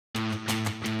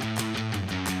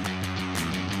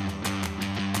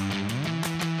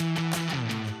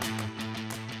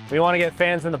We want to get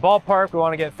fans in the ballpark. We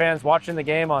want to get fans watching the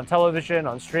game on television,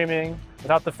 on streaming.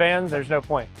 Without the fans, there's no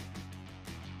point.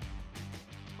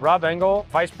 Rob Engel,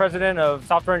 Vice President of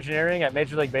Software Engineering at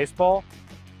Major League Baseball.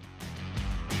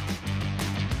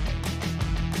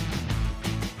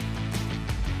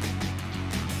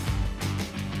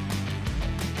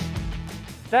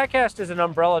 Statcast is an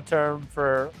umbrella term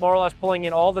for more or less pulling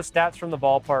in all the stats from the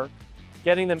ballpark,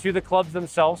 getting them to the clubs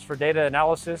themselves for data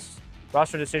analysis,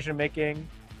 roster decision-making,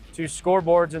 to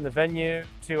scoreboards in the venue,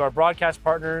 to our broadcast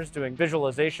partners doing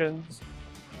visualizations,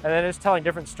 and then it's telling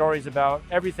different stories about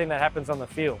everything that happens on the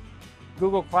field.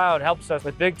 Google Cloud helps us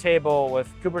with Bigtable, with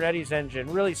Kubernetes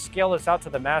engine, really scale this out to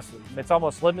the masses. It's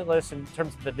almost limitless in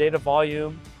terms of the data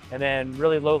volume and then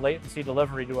really low latency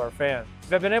delivery to our fans.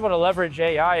 We've been able to leverage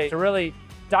AI to really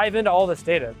dive into all this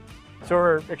data. So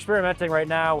we're experimenting right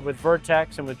now with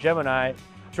Vertex and with Gemini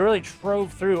to really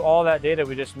trove through all that data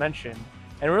we just mentioned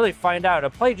and really find out a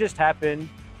play just happened.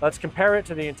 Let's compare it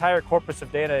to the entire corpus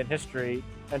of data in history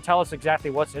and tell us exactly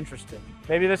what's interesting.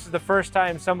 Maybe this is the first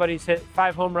time somebody's hit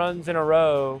 5 home runs in a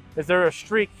row. Is there a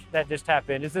streak that just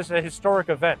happened? Is this a historic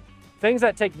event? Things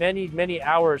that take many, many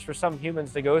hours for some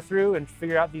humans to go through and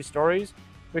figure out these stories,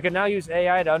 we can now use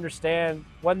AI to understand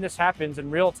when this happens in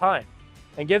real time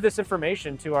and give this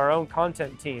information to our own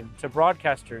content team, to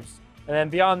broadcasters. And then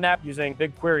beyond that, using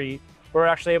BigQuery, we're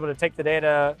actually able to take the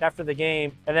data after the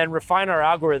game and then refine our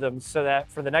algorithms so that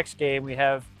for the next game, we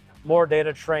have more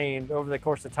data trained over the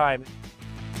course of time.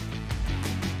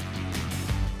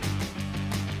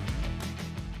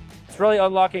 It's really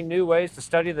unlocking new ways to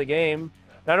study the game,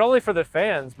 not only for the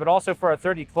fans, but also for our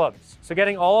 30 clubs. So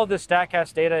getting all of the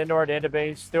Statcast data into our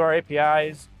database through our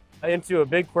APIs, into a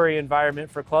BigQuery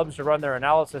environment for clubs to run their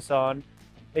analysis on,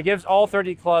 it gives all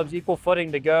 30 clubs equal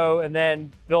footing to go and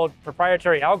then build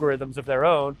proprietary algorithms of their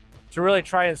own to really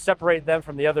try and separate them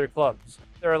from the other clubs.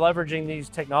 They're leveraging these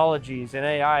technologies and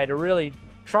AI to really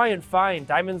try and find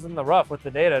diamonds in the rough with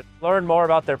the data, learn more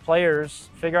about their players,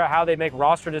 figure out how they make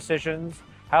roster decisions,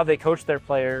 how they coach their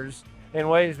players in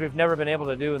ways we've never been able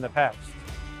to do in the past.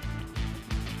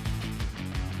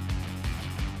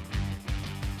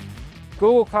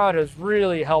 Google Cloud has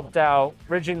really helped out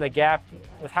bridging the gap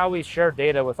with how we share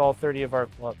data with all 30 of our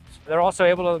clubs. They're also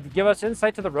able to give us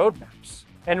insight to the roadmaps.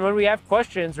 And when we have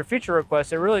questions or feature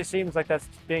requests, it really seems like that's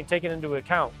being taken into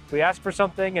account. We ask for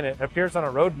something and it appears on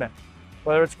a roadmap.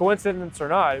 Whether it's coincidence or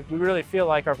not, we really feel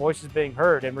like our voice is being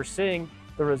heard and we're seeing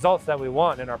the results that we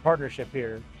want in our partnership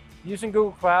here. Using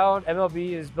Google Cloud,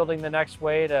 MLB is building the next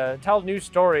way to tell new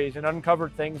stories and uncover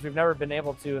things we've never been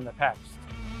able to in the past.